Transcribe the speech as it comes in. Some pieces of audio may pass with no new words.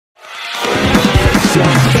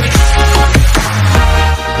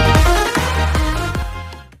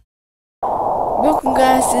Welcome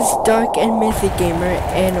guys, it's Dark and Mythic Gamer,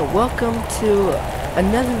 and welcome to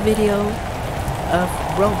another video of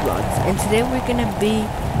Roblox. And today we're gonna be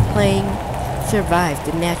playing Survive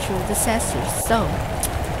the Natural Disasters. So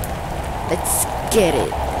let's get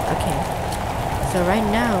it. Okay, so right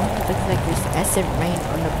now it looks like there's acid rain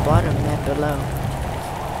on the bottom map below.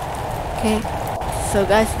 Okay, so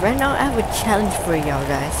guys, right now I have a challenge for y'all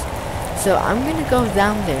guys. So I'm gonna go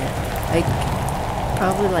down there, like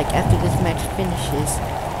probably like after this match finishes,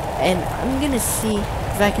 and I'm gonna see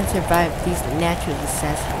if I can survive these natural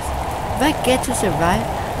disasters. If I get to survive,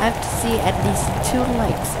 I have to see at least 2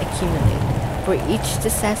 likes accumulate for each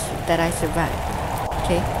disaster that I survive.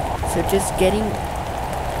 Okay, so just getting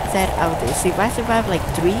that out there. So if I survive like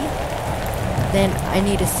 3, then I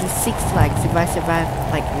need to see 6 likes. If I survive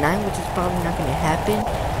like 9, which is probably not gonna happen,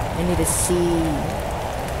 I need to see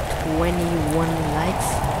 21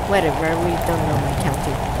 likes. Whatever, I really don't know my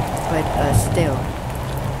counting, but still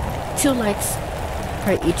 2 likes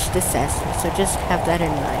per each disaster, so just have that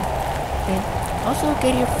in mind. Okay, also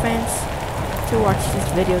get your friends to watch this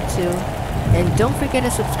video too, and don't forget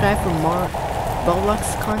to subscribe for more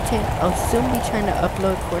Roblox content. I'll soon be trying to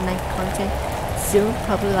upload Fortnite content soon,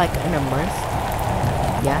 probably like in a month.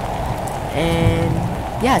 Yeah, and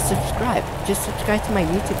yeah, subscribe. Just subscribe to my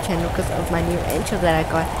YouTube channel because of my new intro that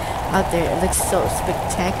I got out there. It looks so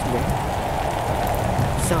spectacular.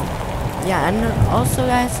 So yeah, I know. Also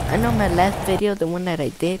guys, I know my last video, the one that I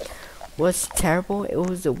did, was terrible. It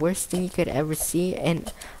was the worst thing you could ever see,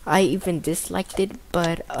 and I even disliked it.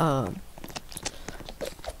 But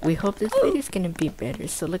we hope this video is gonna be better.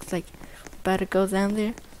 So looks like we're about to go down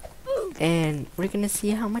there, and we're gonna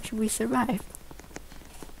see how much we survive.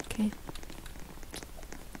 Okay.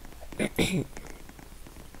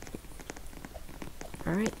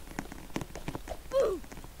 Alright.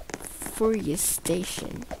 Furious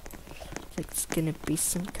Station. It's gonna be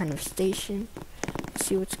some kind of station. Let's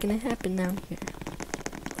see what's gonna happen down here.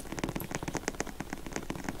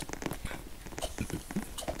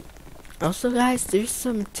 Also guys, there's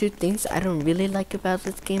 2 things I don't really like about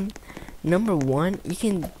this game. Number 1, you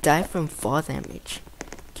can die from fall damage.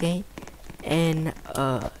 Okay? And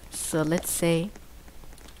so let's say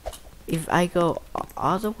if I go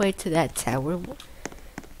all the way to that tower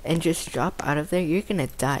and just drop out of there, you're gonna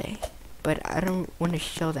die. But I don't want to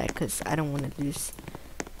show that because I don't want to lose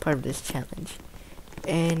part of this challenge.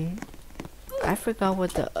 And I forgot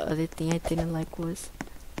what the other thing I didn't like was.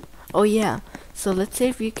 Oh yeah, so let's say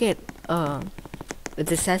if you get a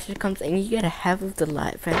disaster comes and you get a half of the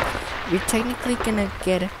life, right? You're technically gonna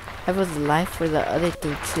get half of the life for the other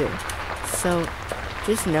thing too. So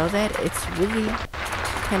just know that it's really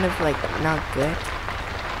kind of like not good,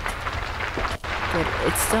 but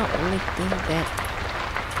it's the only thing that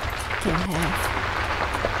can have.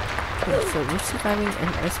 Okay, so we're surviving an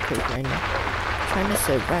earthquake right now, trying to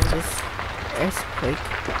survive this earthquake,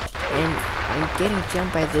 and I'm getting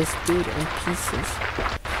jumped by this dude in pieces.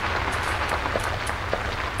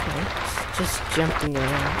 Okay, just jumping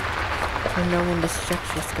around. I don't know when the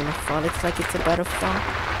structure's gonna fall. It's like it's about to fall.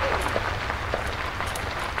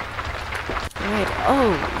 Right.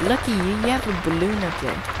 Oh, lucky you have a balloon up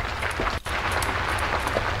there.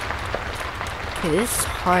 Okay, this is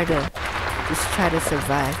hard to just try to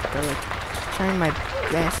survive, but like trying my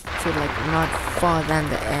best to like not fall down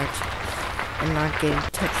the edge and not getting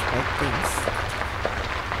touched by things.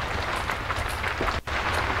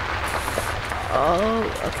 Oh,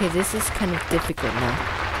 okay, this is kind of difficult now.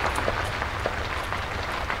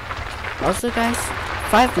 Also guys,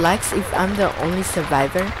 5 likes if I'm the only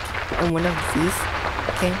survivor in one of these.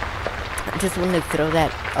 Okay, I just want to throw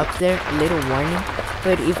that up there, a little warning.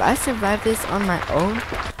 But if I survive this on my own,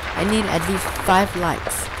 I need at least 5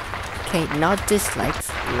 likes. Okay, not dislikes,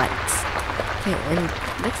 likes. Okay, and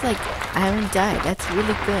looks like I haven't died. That's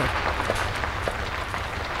really good.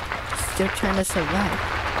 Still trying to survive.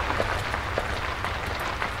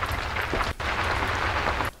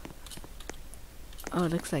 Oh,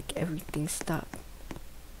 looks like everything stopped.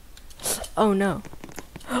 Oh no.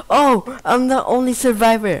 Oh, I'm the only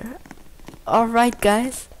survivor. Alright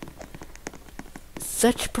guys.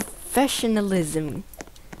 Such professionalism.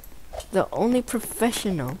 The only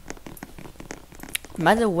professional.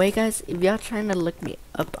 By the way guys, if y'all trying to look me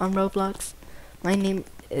up on Roblox, my name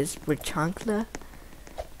is Rachankla.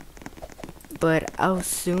 But I'll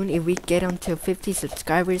soon, if we get onto 50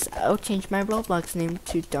 subscribers, I'll change my Roblox name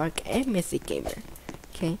to Dark and Mythic Gamer.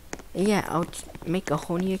 Okay? And yeah, I'll make a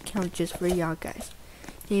whole new account just for y'all guys.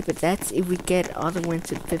 Okay, but that's if we get all the way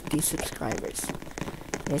to 50 subscribers.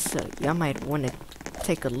 Okay, so y'all might want to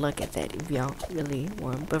take a look at that if y'all really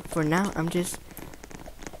want. But for now, I'm just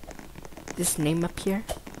this name up here.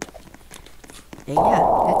 And yeah,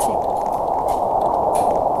 that's it.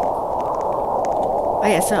 Oh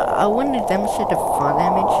yeah, so I wanted to demonstrate the fall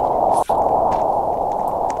damage.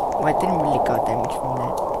 Well, I didn't really got damage from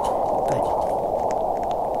that, but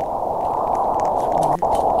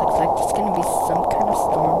looks like there's gonna be some kind of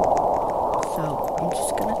storm. So I'm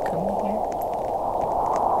just gonna come here.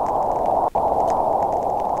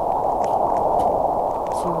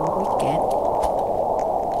 See what we get.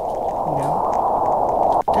 No.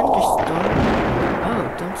 Thunderstorm. Oh,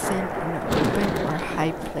 don't stand in the open or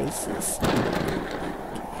high places.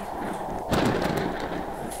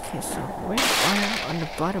 Okay, so where are on the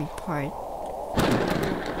bottom part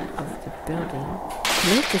of the building? Can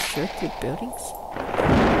we destroy through buildings?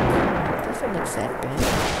 Doesn't look that bad.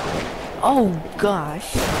 Oh gosh.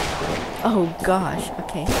 Oh gosh.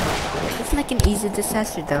 Okay. It's like an easy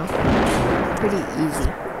disaster though. Pretty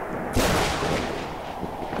easy.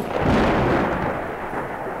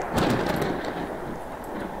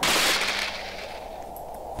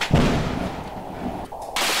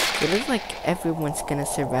 It looks like everyone's gonna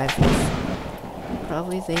survive this.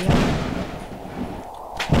 Probably they are.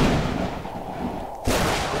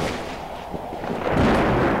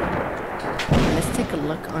 Let's take a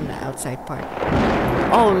look on the outside part.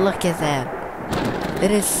 Oh, look at that.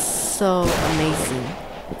 That is so amazing.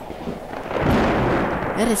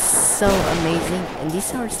 That is so amazing. And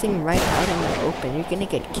these are sitting right out in the open. You're gonna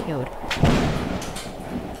get killed.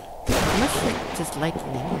 Much just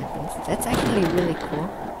lightning happens. That's actually really cool.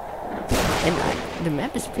 And the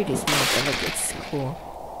map is pretty small, but like it's cool.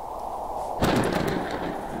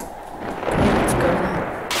 Okay, let's go down.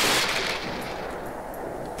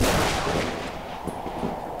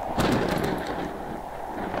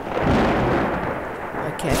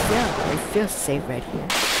 Okay, I feel safe right here.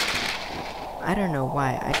 I don't know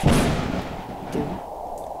why, I just do.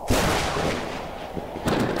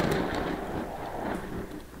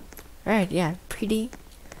 Alright, yeah,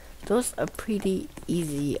 those are pretty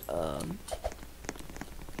easy,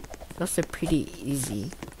 those are pretty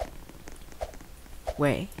easy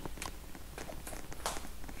way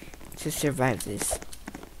to survive this.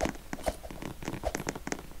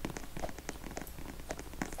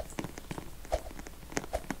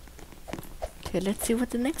 Okay, let's see what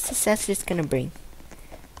the next disaster is gonna bring.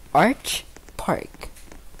 Arch Park.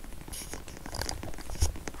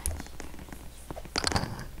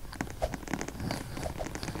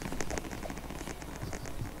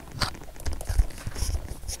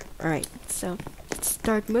 Alright, so let's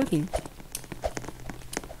start moving.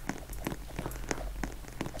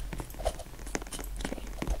 Okay.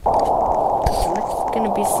 So it's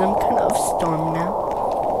gonna be some kind of storm now.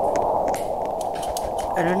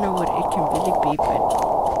 I don't know what it can really be, but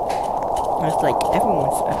it's like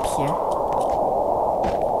everyone's up here.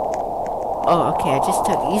 Oh, okay, I just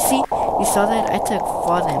took, you saw that? I took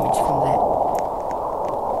fall damage from that.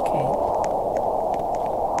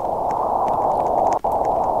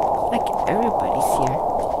 Everybody's here.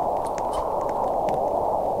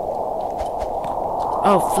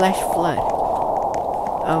 Oh, flash flood.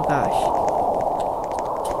 Oh gosh.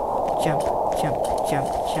 Jump, jump, jump,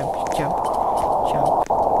 jump, jump, jump.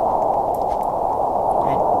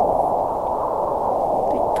 And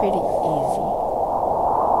pretty easy.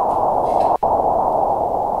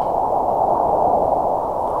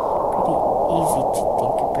 Pretty easy to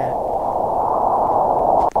think about.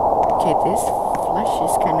 Okay, this flash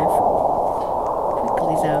is kind of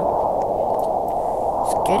though.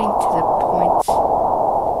 It's getting to the point.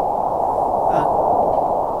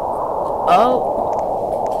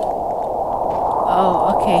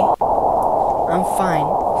 Oh, okay. I'm fine.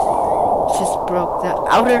 Just broke the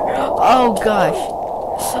outer. Oh gosh.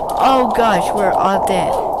 Oh gosh, we're all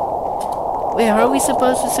dead. Wait, how are we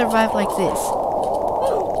supposed to survive like this?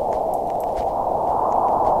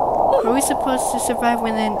 How are we supposed to survive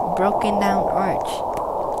with a broken down arch?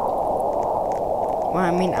 Well,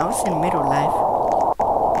 I mean, I was in middle life.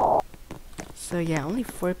 So yeah, only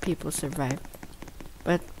 4 people survived.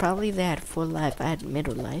 But probably they had full life. I had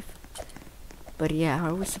middle life. But yeah,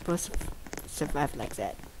 how are we supposed to survive like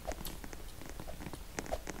that?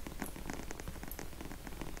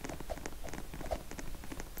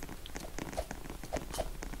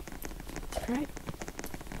 Right.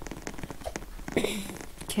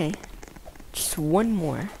 Okay. Just one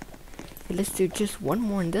more. Okay, let's do just one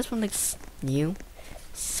more. And this one looks new.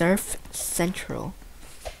 Surf Central.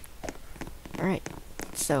 Alright,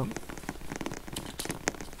 so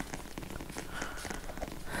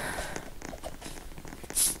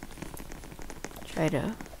let's try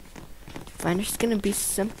to find. There's gonna be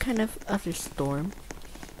some kind of other storm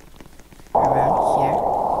around here.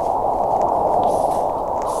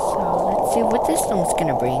 Let's see what this one's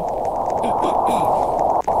gonna bring.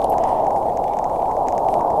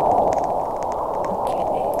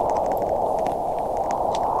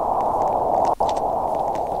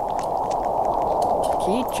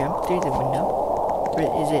 Can you jump through the window? Or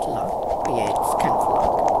is it locked? Oh, yeah, it's kind of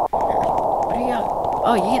locked. What are y'all?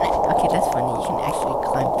 Oh, you can. Okay, that's funny. You can actually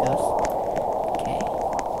climb those. Okay.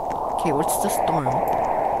 Okay, what's the storm?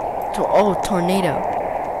 Oh, tornado.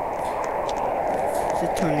 What's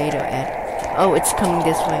a tornado at? Oh, it's coming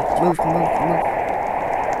this way. Move, move, move.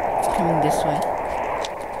 It's coming this way.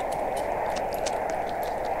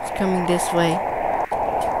 It's coming this way.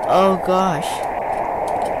 Oh, gosh.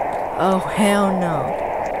 Oh, hell no.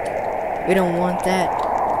 We don't want that.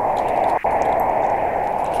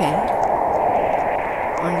 Okay.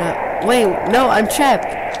 On the... Wait, no, I'm trapped.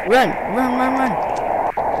 Run, run, run, run.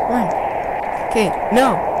 Run. Okay,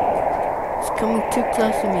 no. It's coming too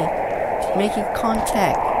close to me. It's making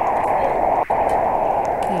contact.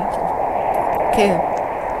 Okay. Okay.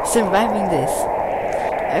 Surviving this.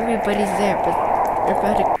 Everybody's there, but they're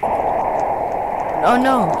about to... Oh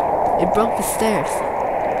no. It broke the stairs.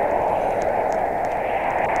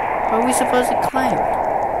 How are we supposed to climb?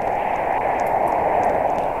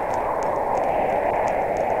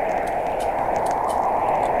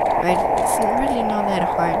 Right, it's really not that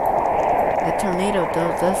hard. The tornado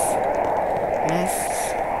though does mass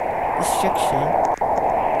destruction.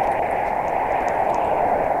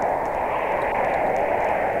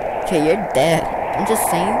 Okay, you're dead. I'm just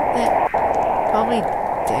saying that. Probably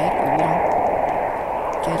dead if you don't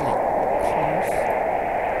get like close.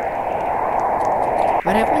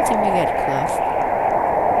 What happens if you get close?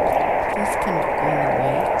 It's kind of going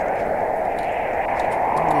away.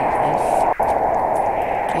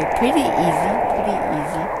 Okay, pretty easy, pretty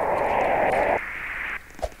easy.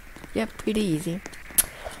 Yep, pretty easy.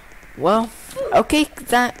 Well, okay,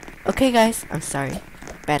 guys, I'm sorry,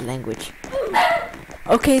 bad language.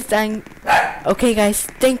 Okay guys,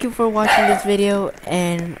 thank you for watching this video,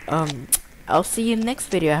 and I'll see you in the next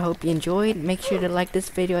video. I hope you enjoyed. Make sure to like this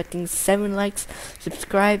video. I think 7 likes.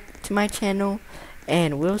 Subscribe to my channel,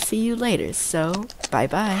 and we'll see you later. So, bye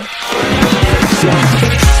bye.